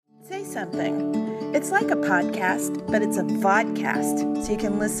say something. It's like a podcast, but it's a vodcast, so you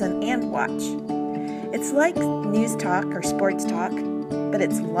can listen and watch. It's like news talk or sports talk, but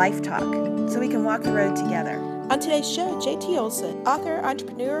it's life talk, so we can walk the road together. On today's show, JT Olsen, author,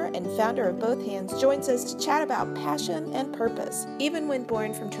 entrepreneur, and founder of Both Hands, joins us to chat about passion and purpose, even when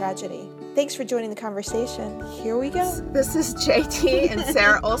born from tragedy. Thanks for joining the conversation. Here we go. This is JT and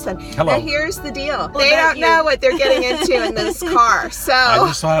Sarah Olsen. Hello. Now here's the deal. They don't know what they're getting into in this car. So I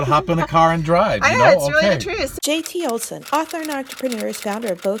just saw it hop in a car and drive. I know, it's really the truth. JT Olsen, author and entrepreneur, is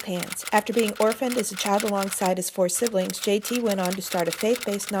founder of Both Hands. After being orphaned as a child alongside his 4 siblings, JT went on to start a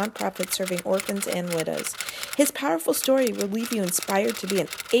faith-based nonprofit serving orphans and widows. His powerful story will leave you inspired to be an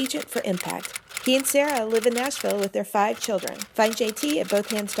agent for impact. He and Sarah live in Nashville with their 5 children. Find JT at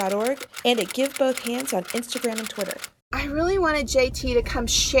bothhands.org and at Give Both Hands on Instagram and Twitter. I really wanted JT to come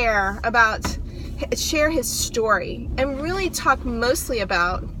share his story and really talk mostly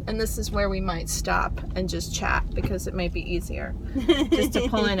about, and this is where we might stop and just chat because it may be easier just to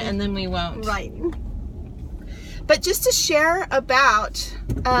pull in and then we won't. Right. But just to share about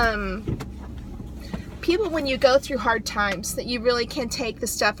people when you go through hard times, that you really can take the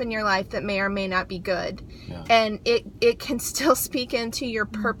stuff in your life that may or may not be good, and it can still speak into your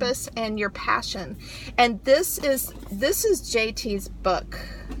purpose and your passion. And this is JT's book.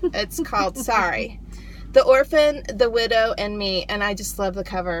 It's called Sorry, The Orphan, the Widow, and Me. And I just love the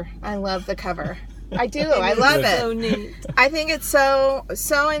cover. I love the cover. I do. I love it. So neat. I think it's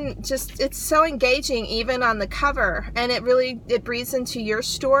it's so engaging even on the cover, and it breathes into your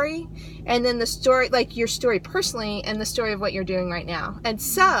story, and then the story, like your story personally, and the story of what you're doing right now. And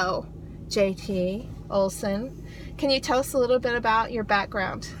so, JT Olsen, can you tell us a little bit about your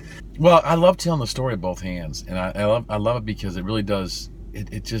background? Well, I love telling the story of Both Hands, and I love it because it really does.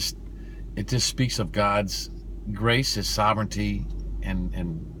 It just speaks of God's grace, His sovereignty,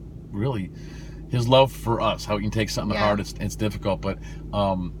 and really His love for us, how He can take something hard, it's difficult. But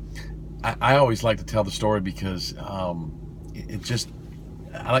I always like to tell the story because I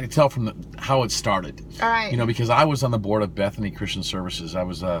like to tell from how it started. All right. Because I was on the board of Bethany Christian Services. I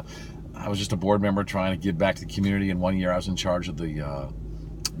was just a board member trying to give back to the community, and one year I was in charge of the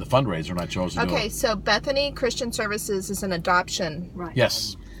fundraiser, and I chose to do it. Okay, so Bethany Christian Services is an adoption. Right.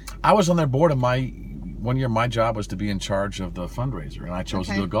 Yes. I was on their board, and one year my job was to be in charge of the fundraiser, and I chose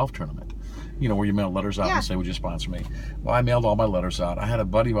to do a golf tournament. Where you mail letters out and say, would you sponsor me? Well, I mailed all my letters out. I had a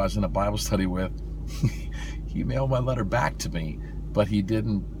buddy who I was in a Bible study with. He mailed my letter back to me, but he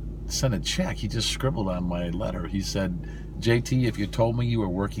didn't send a check. He just scribbled on my letter. He said, JT, if you told me you were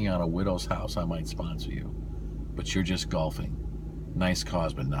working on a widow's house, I might sponsor you. But you're just golfing. Nice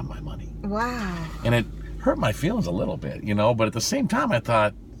cause, but not my money. Wow. And it hurt my feelings a little bit, but at the same time I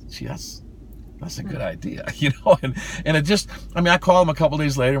thought, gee, that's a good idea, and it just, I called him a couple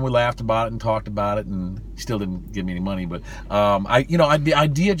days later and we laughed about it and talked about it, and he still didn't give me any money, but the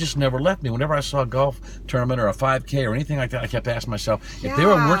idea just never left me. Whenever I saw a golf tournament or a 5K or anything like that, I kept asking myself, if they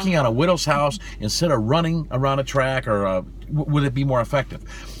were working on a widow's house instead of running around a track, or would it be more effective?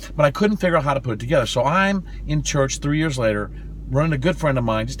 But I couldn't figure out how to put it together. So I'm in church 3 years later, running a good friend of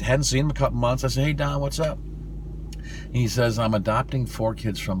mine, just hadn't seen him a couple months. I said, hey Don, what's up? And he says, I'm adopting 4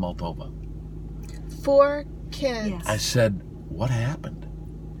 kids from Moldova. 4 kids. Yes. I said, what happened?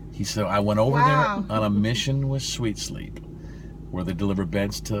 He said, I went over there on a mission with Sweet Sleep, where they deliver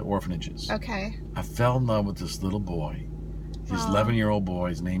beds to orphanages. Okay. I fell in love with this little boy, his 11-year-old boy,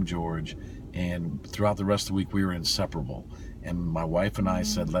 his name George, and throughout the rest of the week we were inseparable. And my wife and I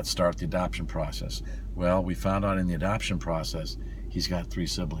said, let's start the adoption process. Well, we found out in the adoption process, he's got 3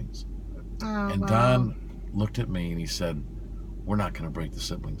 siblings. And Don looked at me and he said, we're not going to break the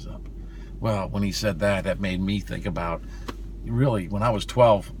siblings up. Well, when he said that made me think about, really, when I was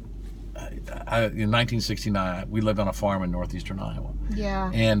 12, in 1969, we lived on a farm in northeastern Iowa. Yeah.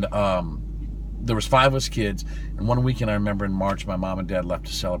 And there was 5 of us kids, and one weekend I remember in March, my mom and dad left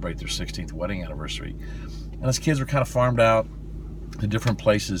to celebrate their 16th wedding anniversary. And us kids were kind of farmed out to different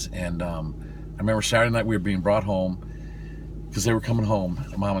places, and I remember Saturday night we were being brought home because they were coming home.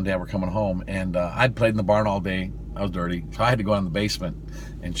 Mom and dad were coming home, and I'd played in the barn all day. I was dirty, so I had to go in the basement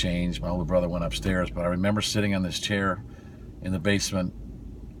and change. My older brother went upstairs, but I remember sitting on this chair in the basement,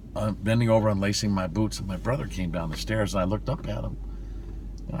 bending over, unlacing my boots, and my brother came down the stairs, and I looked up at him.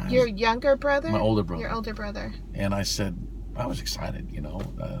 Your younger brother? My older brother. Your older brother. And I said, I was excited,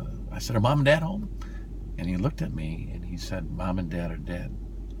 I said, are Mom and Dad home? And he looked at me, and he said, Mom and Dad are dead.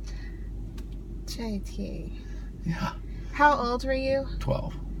 JT. Yeah. How old were you?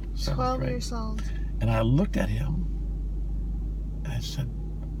 12. 12 grade. years old. And I looked at him, and I said,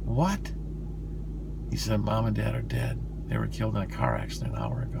 what? He said, Mom and Dad are dead. They were killed in a car accident an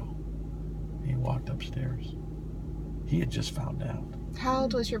hour ago. he walked upstairs. He had just found out. How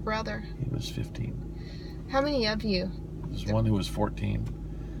old was your brother? He was 15. How many of you? There's one who was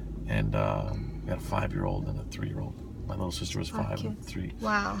 14, and we had a 5-year-old and a 3-year-old. My little sister was 5 and 3.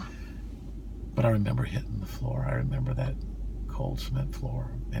 Wow. But I remember hitting the floor. I remember that cold cement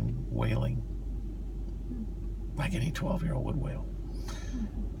floor and wailing like any 12-year-old would wail.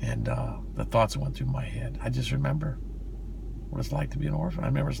 And the thoughts that went through my head. I just remember what it's like to be an orphan. I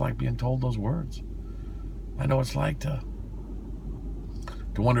remember it's like being told those words. I know it's like to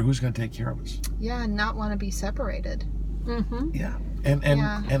wonder who's going to take care of us. Yeah, and not want to be separated. Yeah.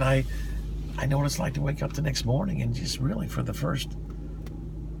 And I know what it's like to wake up the next morning and just really for the first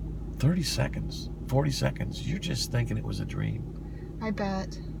 30 seconds, 40 seconds, you're just thinking it was a dream. I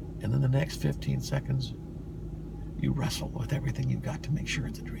bet. And then the next 15 seconds, you wrestle with everything you've got to make sure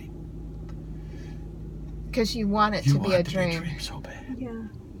it's a dream. Because you want it to be a dream. You want it to be a dream so bad. Yeah.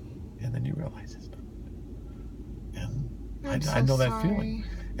 And then you realize it's not. And I'm so I know sorry. that feeling.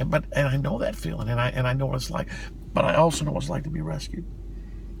 And I know that feeling, and I know what it's like. But I also know what it's like to be rescued.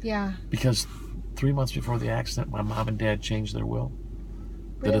 Yeah. Because 3 months before the accident, my mom and dad changed their will.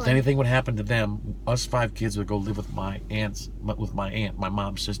 That if Really? anything would happen to them, us 5 kids would go live with my aunt, my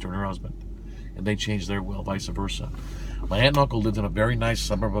mom's sister and her husband. And they changed their will, vice versa. My aunt and uncle lived in a very nice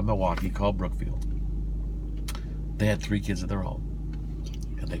suburb of Milwaukee called Brookfield. They had 3 kids of their own.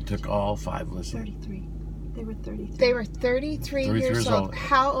 And they took all 5 of us in. 33. They were 33. They were 33 years years old. old.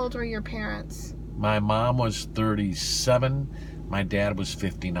 How old were your parents? My mom was 37. My dad was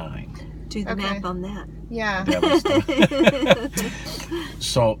 59. Do the Okay. math on that. Yeah. That was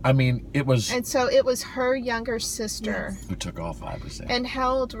so, I mean, it was... And so it was her younger sister. Who took all 5 of us in. And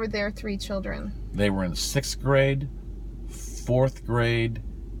how old were their 3 children? They were in 6th grade, 4th grade,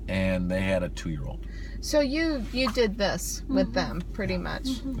 and they had a 2-year-old. So you did this with them, pretty much.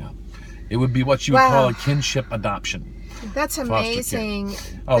 Yeah. It would be what you would call a kinship adoption. That's Foster care. amazing.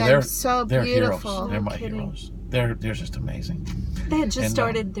 Oh, They're so they're beautiful. heroes. They're my kidding. heroes. They're just amazing. They had just And,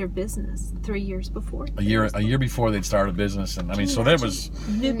 started their business 3 years before. A year before they'd started a business, and I mean, so there was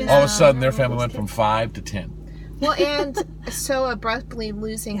New business. all of a sudden their family went from 5 to 10. Well, and so abruptly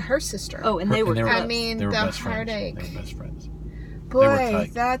losing her sister. Oh, and they were. I mean, They were the best friends. heartache. They were best friends.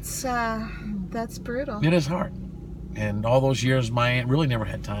 Boy, tight. that's brutal. It is hard, and all those years, my aunt really never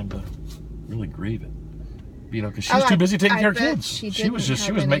had time to really grieve it. You know, because she was too busy taking care of bet kids. she She was didn't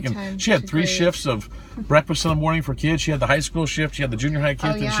have any making. time She had to 3 grieve. shifts of breakfast in the morning for kids. She had the high school shift. She had the junior high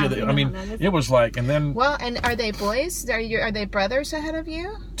kids. Oh, and she had yeah. the, I mean, it was like, and then Well, and are they boys? Are they brothers ahead of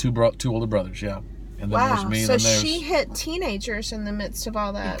you? 2 older brothers, yeah. And then there's Wow. me, and So then there's she hit teenagers in the midst of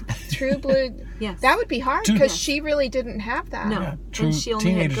all that. True blue. Yes. That would be hard Two- because she really didn't have that. No. yeah, And she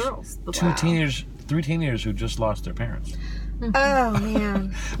only had teenagers, girls before. 3 teenagers who just lost their parents. Oh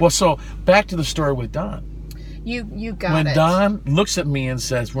man, Well, so back to the story with Don. you got When it. Don looks at me and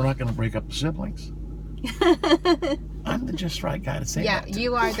says, "We're not going to break up the siblings," I'm the just right guy to say Yeah, that.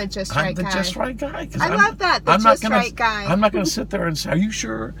 you are the just I'm right the guy. just right guy. 'Cause I love that, the just right guy. I'm not going to sit there and say, "Are you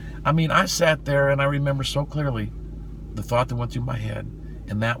sure?" I mean, I sat there and I remember so clearly the thought that went through my head,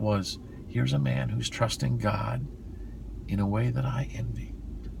 and that was, here's a man who's trusting God in a way that I envy.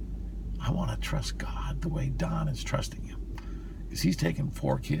 I want to trust God the way Don is trusting him, because he's taken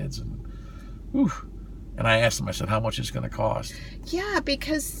 4 kids and, whew. And I asked him, I said, how much is it going to cost? Yeah,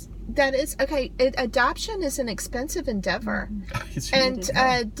 because that is okay. Adoption is an expensive endeavor. It's And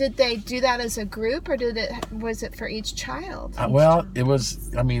huge. did they do that as a group, or was it for each child? Well, it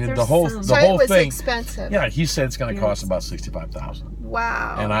was. I mean, There's the whole some. the So whole it was thing. expensive. Yeah, he said it's going to cost Yes. about $65,000.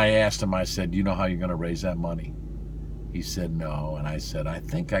 Wow. And I asked him. I said, "Do you know how you're going to raise that money?" He said, "No." And I said, "I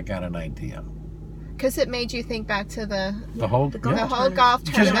think I got an idea." Because it made you think back to the The whole the golf yeah. whole golf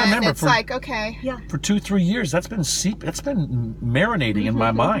Because tournament. remember, It's for- like, okay. Yeah. For 2-3 years, that's been marinating in my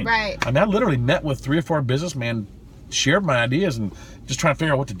mind. Right. I mean, I literally met with 3 or 4 businessmen, shared my ideas, and just trying to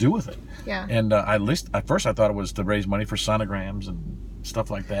figure out what to do with it. Yeah. And at first I thought it was to raise money for sonograms and stuff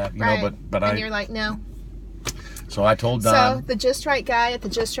like that, you Right. know. But and I you're like, no. so I told So Don, the just right guy at the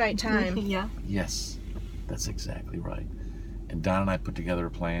just right time. Yeah. yes, that's exactly right. And Don and I put together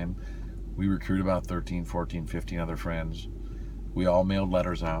a plan. We recruited about 13, 14, 15 other friends. We all mailed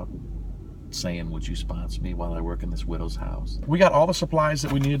letters out saying, would you sponsor me while I work in this widow's house? We got all the supplies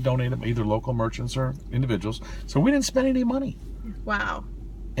that we needed donated by either local merchants or individuals. So we didn't spend any money. Wow.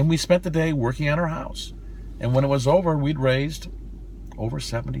 And we spent the day working on our house. And when it was over, we'd raised over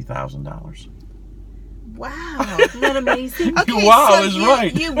 $70,000. Wow. Isn't that amazing? Okay, Wow, so that's you,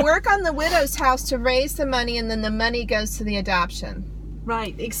 right. you work on the widow's house to raise the money, and then the money goes to the adoption.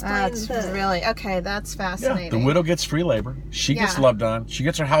 Right. Explain That's really, okay, that's fascinating. Yeah, the widow gets free labor. She gets loved on. She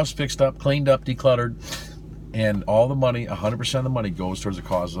gets her house fixed up, cleaned up, decluttered. And all the money, 100% of the money goes towards the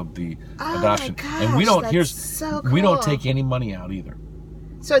cause of the adoption. My gosh, and we don't, so we don't cool. take any money out either.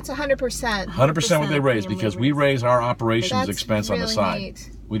 So it's 100%. 100% what they raise, because we raise our operations That's expense on the really side. neat.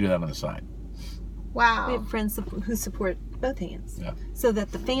 We do that on the side. Wow. We have friends who support both hands. Yeah. So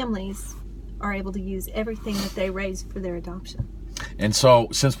that the families are able to use everything that they raise for their adoption. And so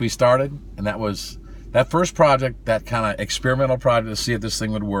since we started, and that was that first project, that kind of experimental project to see if this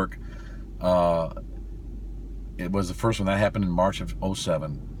thing would work, it was the first one that happened in March of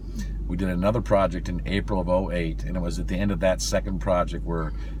 07. We did another project in April of 08, and it was at the end of that second project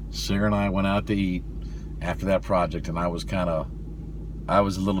where Sarah and I went out to eat after that project, and I was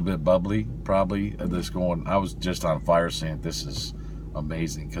a little bit bubbly, probably, I was just on fire saying, this is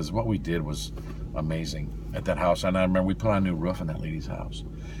amazing, because what we did was amazing at that house. And I remember we put on a new roof in that lady's house.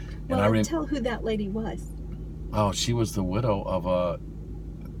 Well, tell who that lady was. Oh, she was the widow of a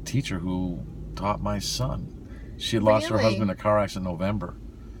teacher who taught my son. She had lost her husband in a car accident in November.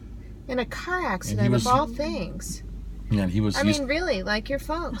 In a car accident, of all things. Yeah, and he was... really, like your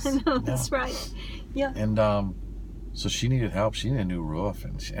folks. I know, that's right. Yeah. And so she needed help. She needed a new roof.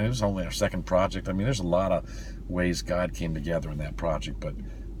 And it was only our second project. I mean, there's a lot of ways God came together in that project. But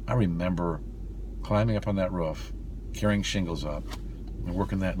I remember climbing up on that roof, carrying shingles up, and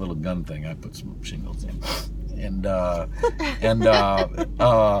working that little gun thing. I put some shingles in. The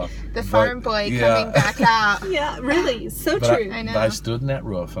farm boy coming back out. Yeah, really, so true. I know. I stood in that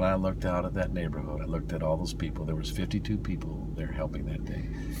roof and I looked out at that neighborhood. I looked at all those people. There was 52 people there helping that day.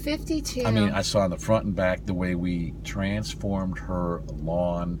 52. I mean, I saw in the front and back the way we transformed her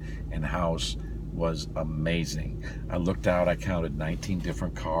lawn and house was amazing. I looked out. I counted 19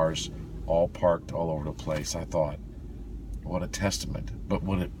 different cars, all parked all over the place. I thought, what a testament. But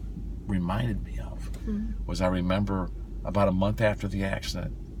what it reminded me of was, I remember about a month after the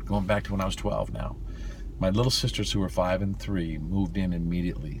accident, going back to when I was 12 now, my little sisters, who were 5 and 3, moved in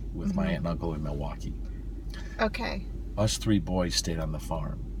immediately with my aunt and uncle in Milwaukee. Okay. Us 3 boys stayed on the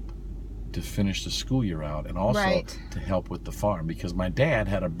farm to finish the school year out, and also to help with the farm, because my dad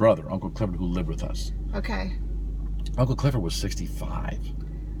had a brother, Uncle Clifford, who lived with us. Okay. Uncle Clifford was 65.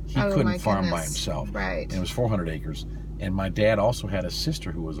 He couldn't farm by himself. Right. And it was 400 acres. And my dad also had a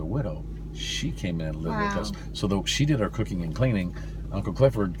sister who was a widow. She came in and lived with us. So though she did our cooking and cleaning, Uncle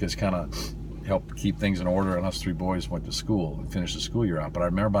Clifford just kind of helped keep things in order, and us 3 boys went to school and finished the school year out. But I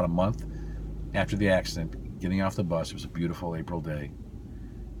remember about a month after the accident, getting off the bus. It was a beautiful April day.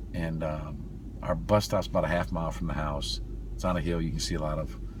 And our bus stop's about a half mile from the house. It's on a hill. You can see a lot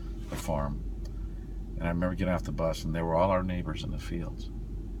of the farm. And I remember getting off the bus, and there were all our neighbors in the fields,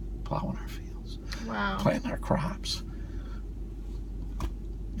 plowing our fields, planting our crops.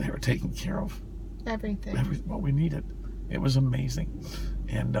 They were taking care of everything what we needed. It was amazing.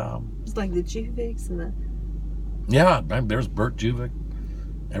 And it's like the Juvics and the... Yeah, there's Bert Juvic,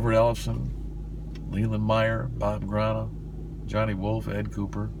 Everett Ellison, Leland Meyer, Bob Grana, Johnny Wolf, Ed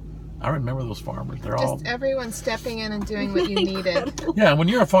Cooper. I remember those farmers. They're just everyone stepping in and doing what you needed. Yeah, when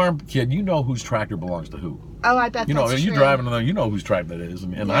you're a farm kid, you know whose tractor belongs to who. Oh, I bet that's true. You're driving in there, you know whose tractor that is.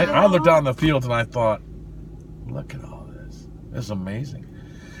 And I looked down the fields and I thought, look at all this. This is amazing.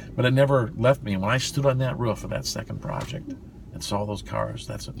 But it never left me. And when I stood on that roof of that second project and saw those cars,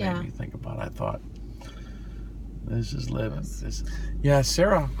 that's what made me think about it. I thought, this is living.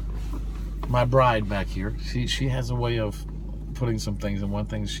 Sarah, my bride back here, she has a way of putting some things, and one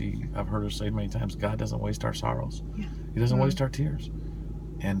thing I've heard her say many times, God doesn't waste our sorrows. Yeah. He doesn't waste our tears.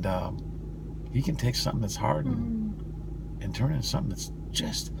 And he can take something that's hard and turn it into something that's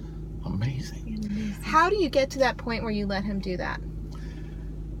just amazing. How do you get to that point where you let him do that?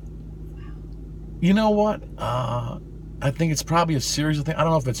 You know what? I think it's probably a series of things. I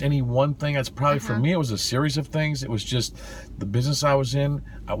don't know if it's any one thing. It's probably, for me, it was a series of things. It was just the business I was in.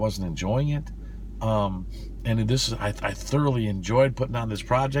 I wasn't enjoying it. And I thoroughly enjoyed putting on this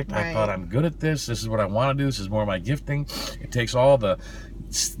project. I thought, I'm good at this. This is what I want to do. This is more of my gifting. It takes all the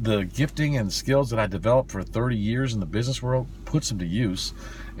gifting and skills that I developed for 30 years in the business world, puts them to use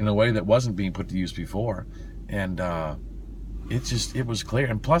in a way that wasn't being put to use before. And it was clear.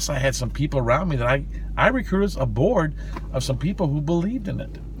 And plus, I had some people around me that I recruited a board of some people who believed in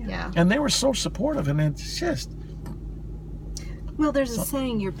it. Yeah. And they were so supportive. And it's just... Well, there's a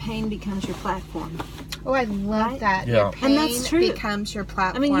saying, your pain becomes your platform. Oh, I love that. Yeah. Your pain and that's true. becomes your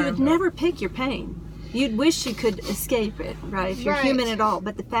platform. I mean, you would never pick your pain. You'd wish you could escape it, right? If you're human at all.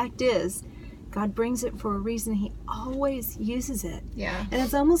 But the fact is, God brings it for a reason. He always uses it. Yeah. And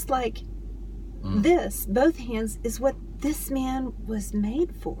it's almost like this, both hands, is what this man was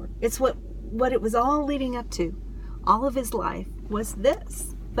made for. It's what it was all leading up to. All of his life was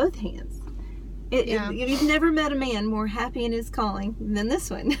this, both hands. You've never met a man more happy in his calling than this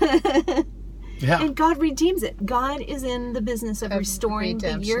one. Yeah. And God redeems it. God is in the business of restoring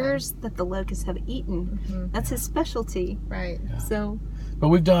the years that the locusts have eaten. Mm-hmm. That's his specialty. Right. Yeah. So. But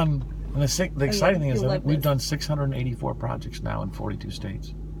we've done, and the exciting thing is that we've done 684 projects now in 42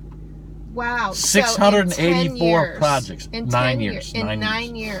 states. Wow. 684 projects. In 9 years. In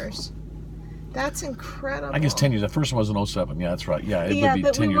 9 years. That's incredible. I guess 10 years. The first one was in 07. Yeah, that's right. Yeah, it would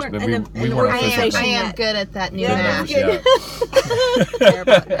be 10 years. But we weren't official. I am good at that new math.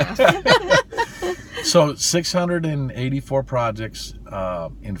 So 684 projects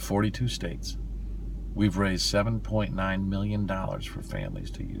in 42 states. We've raised $7.9 million for families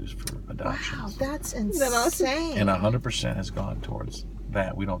to use for adoptions. Wow, that's insane. And 100% has gone towards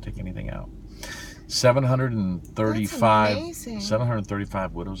that. We don't take anything out.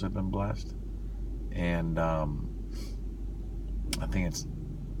 735 widows have been blessed. And I think it's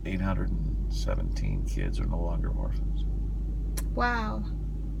 817 kids are no longer orphans. Wow.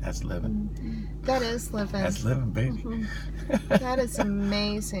 That's living. That is living. That's living, baby. Mm-hmm. That is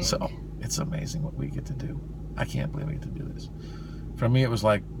amazing. So it's amazing what we get to do. I can't believe we get to do this. For me, it was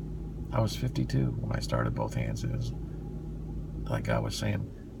like I was 52 when I started both hands. It was like God was saying,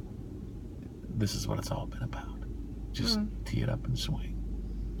 this is what it's all been about. Just tee it up and swing.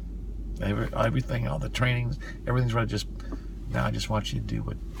 Everything, all the trainings, everything's right. Now I just want you to do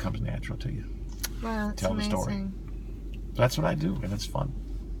what comes natural to you. Wow, that's Tell amazing. the story. That's what I do, and it's fun.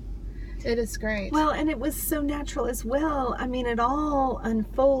 It is great. Well, and it was so natural as well. I mean, it all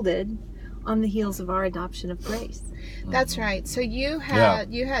unfolded on the heels of our adoption of Grace. That's right. So you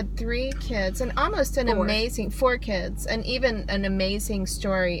had 3 kids and almost an 4 kids, and even an amazing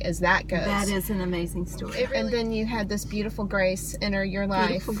story as that goes. That is an amazing story. And then you had this beautiful Grace enter your life.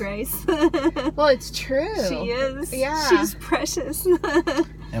 Beautiful Grace. Well, it's true. She is. Yeah. She's precious.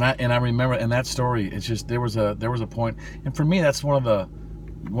 And I remember in that story, it's just there was a point, and for me that's one of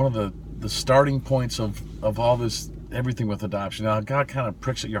the starting points of all this, everything with adoption. Now God kind of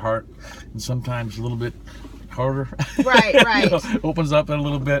pricks at your heart, and sometimes a little bit harder. Right. Opens up a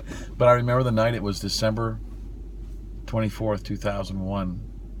little bit. But I remember the night, it was December 24th, 2001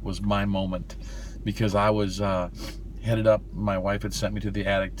 was my moment, because I was headed up. My wife had sent me to the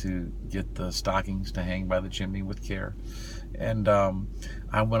attic to get the stockings to hang by the chimney with care. And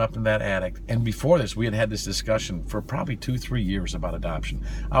I went up in that attic. And before this, we had this discussion for probably 2-3 years about adoption.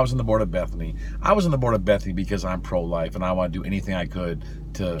 I was on the board of Bethany. I was on the board of Bethany because I'm pro-life, and I want to do anything I could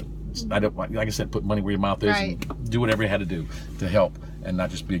to, like I said, put money where your mouth is and do whatever you had to do to help, and not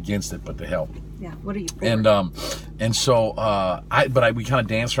just be against it, but to help. Yeah. What are you for? And so we kind of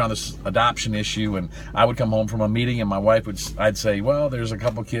danced around this adoption issue, and I would come home from a meeting, and my wife I'd say, well, there's a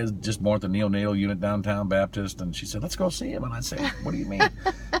couple kids just born at the neonatal unit downtown Baptist, and she said, let's go see them. And I'd say, what do you mean?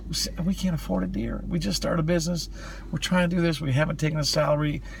 We can't afford a deer. We just started a business. We're trying to do this. We haven't taken a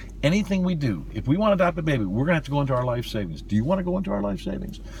salary. Anything we do, if we want to adopt a baby, we're gonna have to go into our life savings. Do you want to go into our life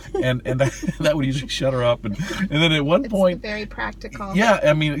savings? And that would usually shut her up. And then at one point, very practical. Yeah,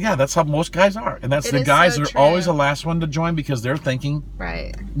 I mean, that's how most guys are, and that's the guys that are always the last one to join because they're thinking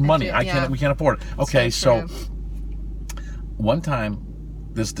money. We can't afford it. Okay, so one time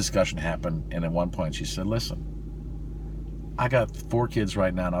this discussion happened, and at one point she said, listen, I got 4 kids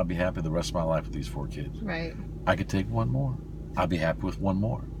right now, and I'll be happy the rest of my life with these 4 kids. Right. I could take one more. I'll be happy with one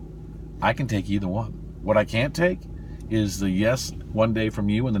more. I can take either one. What I can't take is the yes one day from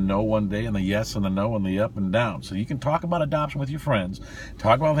you and the no one day, and the yes and the no and the up and down. So you can talk about adoption with your friends,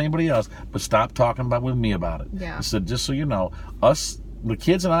 talk about it with anybody else, but stop talking with me about it. Yeah. So just so you know, the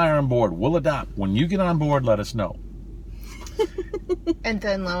kids and I are on board. We'll adopt. When you get on board, let us know. And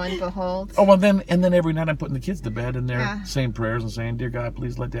then lo and behold. Oh, and then every night I'm putting the kids to bed, and they're saying prayers and saying, dear God,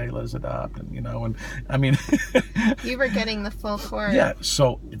 please let Daddy let us adopt. And and I mean you were getting the full course. Yeah,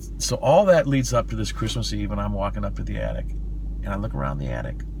 so all that leads up to this Christmas Eve, and I'm walking up to the attic, and I look around the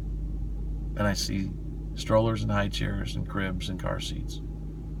attic, and I see strollers and high chairs and cribs and car seats.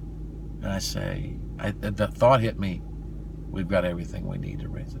 And I say, the thought hit me, we've got everything we need to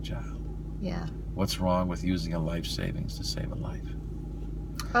raise a child. Yeah. What's wrong with using a life savings to save a life?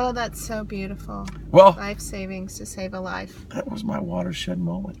 Oh, that's so beautiful. Well, life savings to save a life. That was my watershed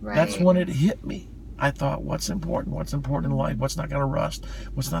moment. Right. That's when it hit me. I thought, what's important? What's important in life? What's not going to rust?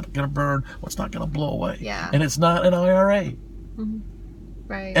 What's not going to burn? What's not going to blow away? Yeah. And it's not an IRA. Mm-hmm.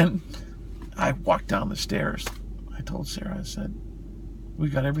 Right. And I walked down the stairs. I told Sarah, I said,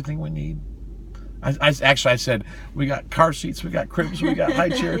 we've got everything we need. I said, we got car seats, we got cribs, we got high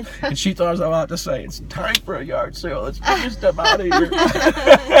chairs. And she thought I was about to say, it's time for a yard sale. Let's get this stuff out of here.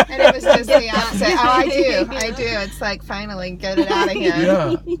 And it was just the opposite. Oh, I do. It's like, finally, get it out of here.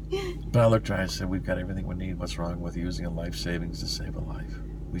 Yeah. But I looked at her and I said, we've got everything we need. What's wrong with using a life savings to save a life?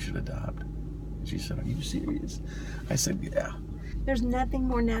 We should adopt. And she said, are you serious? I said, yeah. There's nothing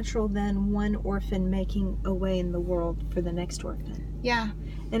more natural than one orphan making a way in the world for the next orphan. Yeah.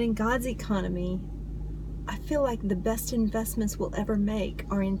 And in God's economy, I feel like the best investments we'll ever make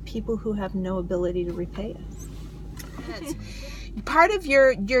are in people who have no ability to repay us. Part of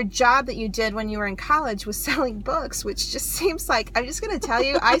your job that you did when you were in college was selling books, which just seems like, I'm just going to tell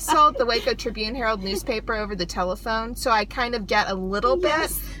you, I sold the Waco Tribune-Herald newspaper over the telephone, so I kind of get a little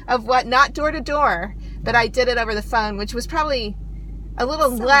bit of what, not door to door, but I did it over the phone, which was probably a little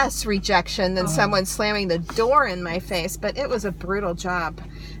less rejection than someone slamming the door in my face, but it was a brutal job.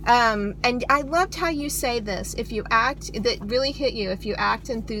 And I loved how you say this. If you act, that really hit you. If you act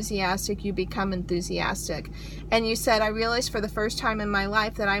enthusiastic, you become enthusiastic. And you said, I realized for the first time in my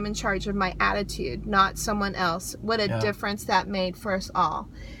life that I'm in charge of my attitude, not someone else. What a difference that made for us all.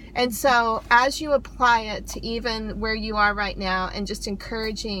 And so as you apply it to even where you are right now and just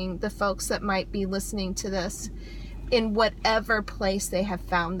encouraging the folks that might be listening to this in whatever place they have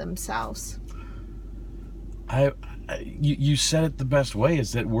found themselves. You said it the best way,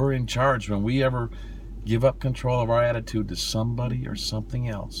 is that we're in charge. When we ever give up control of our attitude to somebody or something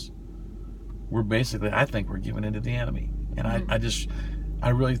else, we're basically, I think we're giving in to the enemy. And I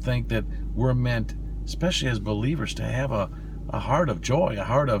really think that we're meant, especially as believers, to have a heart of joy, a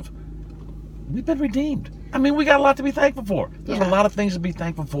heart of, we've been redeemed. I mean, we got a lot to be thankful for. There's a lot of things to be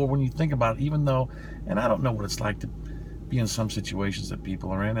thankful for when you think about it, even though, and I don't know what it's like to be in some situations that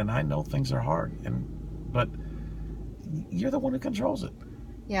people are in, and I know things are hard, but you're the one who controls it.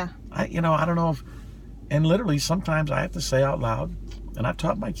 Yeah. I don't know if, and literally sometimes I have to say out loud, and I've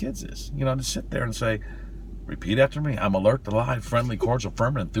taught my kids this, to sit there and say, repeat after me. I'm alert, alive, friendly, cordial,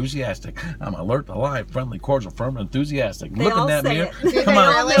 firm, and enthusiastic. I'm alert, alive, friendly, cordial, firm, and enthusiastic. They Look all in that say mirror. it. Come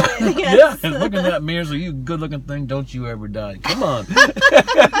on. Really? Yes. Yeah, look in that mirror. So you good-looking thing, don't you ever die. Come on.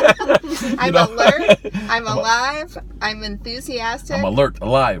 I'm alert. I'm alive. I'm enthusiastic. I'm alert,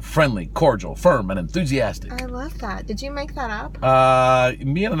 alive, friendly, cordial, firm, and enthusiastic. I love that. Did you make that up?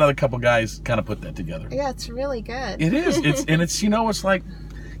 Me and another couple guys kind of put that together. Yeah, it's really good. It is. It's like,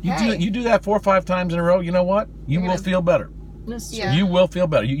 you do that 4 or 5 times in a row, you know what? You will feel better. That's true. Yeah. You will feel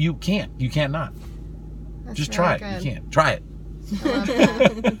better. You can't. You can't not. That's Just really try it. good. You can't. Try it. I love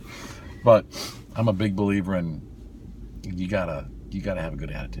that. But I'm a big believer in you gotta have a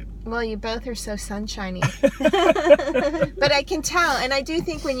good attitude. Well, you both are so sunshiny. But I can tell, and I do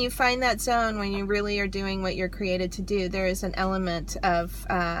think when you find that zone, when you really are doing what you're created to do, there is an element of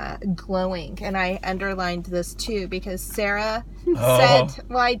glowing. And I underlined this too, because Sarah said,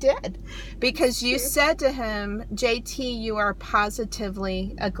 well, I did. Because you said to him, JT, you are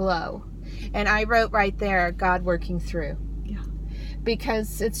positively aglow. And I wrote right there, God working through.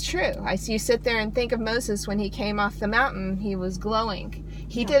 Because it's true. You sit there and think of Moses when he came off the mountain, he was glowing.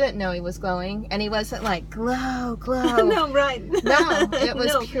 He didn't know he was glowing, and he wasn't like, glow, glow. No, right. No, it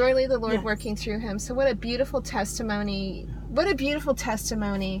was purely the Lord working through him. So what a beautiful testimony. What a beautiful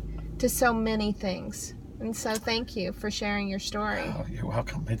testimony to so many things. And so thank you for sharing your story. Oh, you're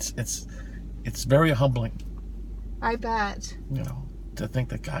welcome. It's very humbling. I bet. To think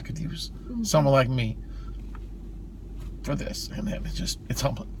that God could use someone like me for this, and it's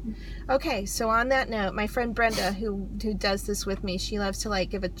humbling. Okay, so on that note, my friend Brenda, who does this with me, she loves to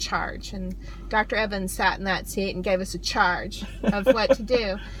give a charge, and Dr. Evans sat in that seat and gave us a charge of what to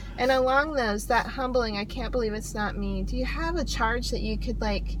do. And along those, that humbling, I can't believe it's not me. Do you have a charge that you could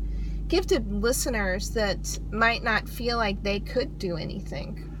give to listeners that might not feel like they could do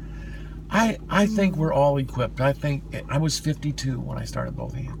anything? I think we're all equipped. I think I was 52 when I started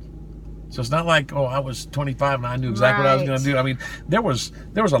Both Hands. So it's not like, I was 25 and I knew exactly what I was going to do. I mean, there was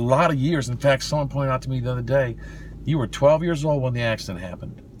a lot of years. In fact, someone pointed out to me the other day, you were 12 years old when the accident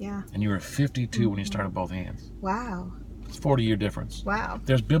happened. Yeah. And you were 52 when you started Both Hands. Wow. It's a 40-year difference. Wow.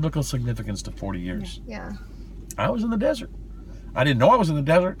 There's biblical significance to 40 years. Yeah. I was in the desert. I didn't know I was in the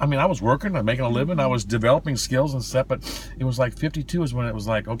desert. I mean, I was working, I was making a living, I was developing skills and stuff, but it was like 52 is when it was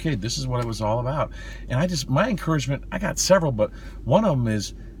like, okay, this is what it was all about. And my encouragement, I got several, but one of them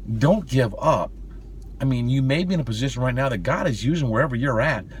is, don't give up. I mean, you may be in a position right now that God is using wherever you're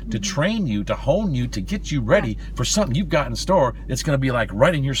at to train you, to hone you, to get you ready for something you've got in store that's going to be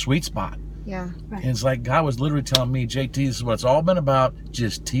right in your sweet spot. Yeah. Right. And it's like God was literally telling me, JT, this is what it's all been about.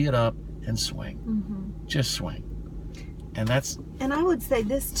 Just tee it up and swing. Just swing. And I would say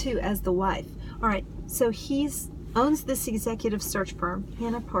this too, as the wife. All right, so he's owns this executive search firm, he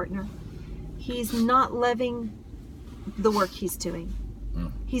and a partner. He's not loving the work he's doing.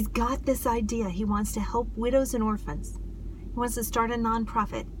 He's got this idea. He wants to help widows and orphans. He wants to start a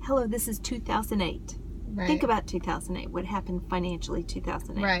nonprofit. Hello, this is 2008. Right. Think about 2008, what happened financially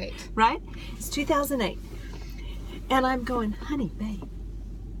 2008. Right. Right? It's 2008. And I'm going, honey, babe,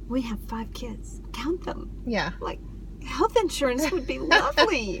 we have 5 kids. Count them. Yeah. Like, health insurance would be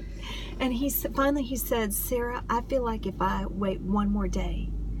lovely. And finally he said, Sarah, I feel like if I wait one more day,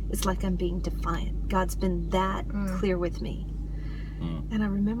 it's like I'm being defiant. God's been that clear with me. And I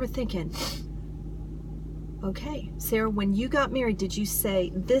remember thinking, okay, Sarah, when you got married, did you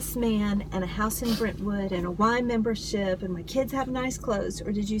say this man and a house in Brentwood and a Y membership and my kids have nice clothes?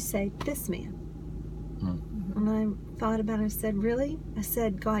 Or did you say this man? And I thought about it. I said, really? I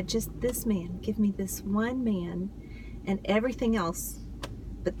said, God, just this man. Give me this one man and everything else.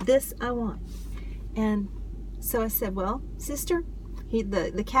 But this I want. And so I said, well, sister,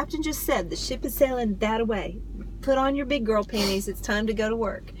 the captain just said the ship is sailing that away. Put on your big girl panties. It's time to go to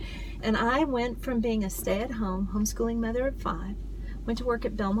work. And I went from being a stay-at-home homeschooling mother of 5, went to work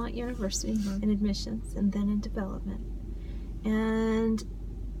at Belmont University in admissions and then in development. And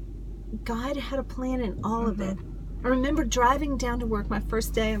God had a plan in all of it. I remember driving down to work my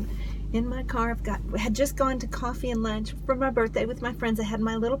first day in my car. Had just gone to coffee and lunch for my birthday with my friends. I had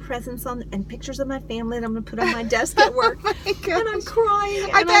my little presents on and pictures of my family that I'm going to put on my desk at work. Oh my gosh. And I'm crying.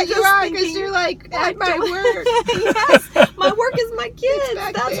 I and bet I'm you just are, thinking, because you're like, at my don't- work. Yes, my work is my kids.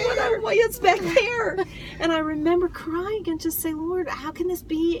 back That's there. it's back there. And I remember crying and just saying, Lord, how can this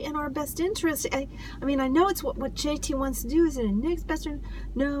be in our best interest? I mean, I know it's what JT wants to do. Is it in Nick's best interest?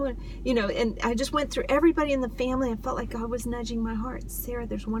 No, and I just went through everybody in the family. I felt like God was nudging my heart. Sarah,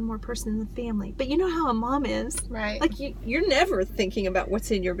 there's one more person in the family. But you know how a mom is. Right. Like you're never thinking about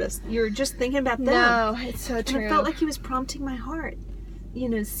what's in your best. You're just thinking about them. No, it's so And true. I felt like he was prompting my heart.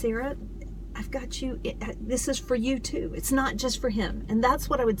 Sarah, I've got you. This is for you too. It's not just for him. And that's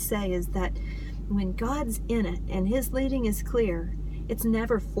what I would say is that when God's in it and his leading is clear, it's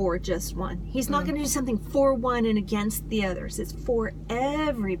never for just one. He's not going to do something for one and against the others. It's for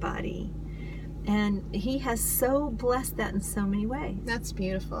everybody. And he has so blessed that in so many ways. That's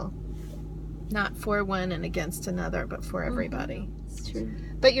beautiful. Not for one and against another, but for everybody. It's true.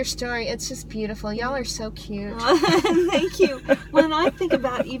 But your story, it's just beautiful. Y'all are so cute. Thank you. When I think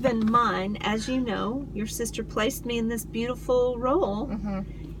about even mine, as you know, your sister placed me in this beautiful role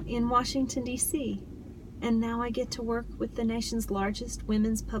in Washington, D.C. And now I get to work with the nation's largest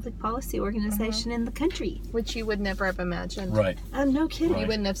women's public policy organization in the country. Which you would never have imagined. Right. No kidding. You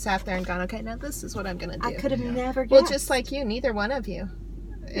wouldn't have sat there and gone, okay, now this is what I'm going to do. I could have never guessed. Well, just like you, neither one of you.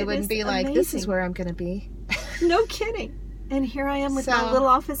 It wouldn't is be like, this is amazing. where I'm going to be. No kidding. And here I am with my So- little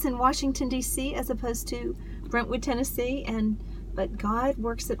office in Washington, D.C. as opposed to Brentwood, Tennessee. But God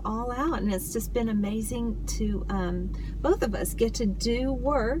works it all out. And it's just been amazing to both of us get to do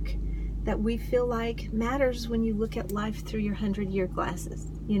work that we feel like matters when you look at life through your 100-year glasses.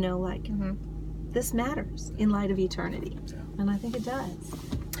 This matters in light of eternity. And I think it does.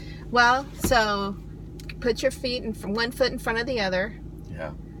 Well, so put your feet in one foot in front of the other.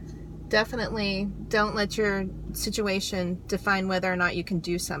 Yeah. Definitely don't let your situation define whether or not you can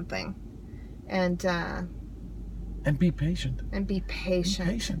do something. And be patient. be Be patient.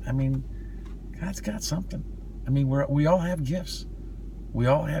 patient. I mean, God's got something. I mean, we all have gifts. We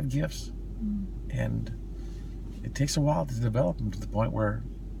all have gifts. And it takes a while to develop them to the point where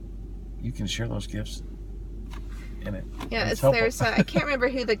you can share those gifts. And Yeah, it's helpful. there's I can't remember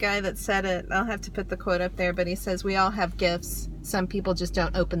who the guy that said it. I'll have to put the quote up there, but he says we all have gifts. Some people just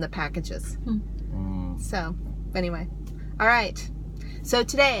don't open the packages. So, anyway. All right. So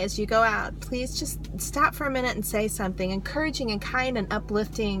today, as you go out, please just stop for a minute and say something encouraging and kind and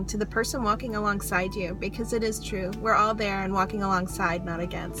uplifting to the person walking alongside you, because it is true. We're all there and walking alongside, not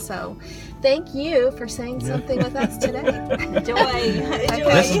against. So thank you for saying something with us today. Joy.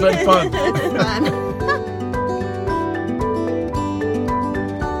 This has been fun. It's fun.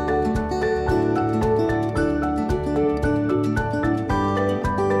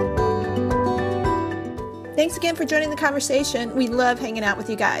 Thanks again for joining the conversation. We love hanging out with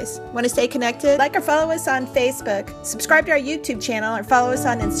you guys. Want to stay connected? Like or follow us on Facebook, subscribe to our YouTube channel, or follow us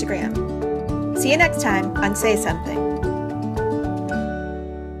on Instagram. See you next time on Say Something.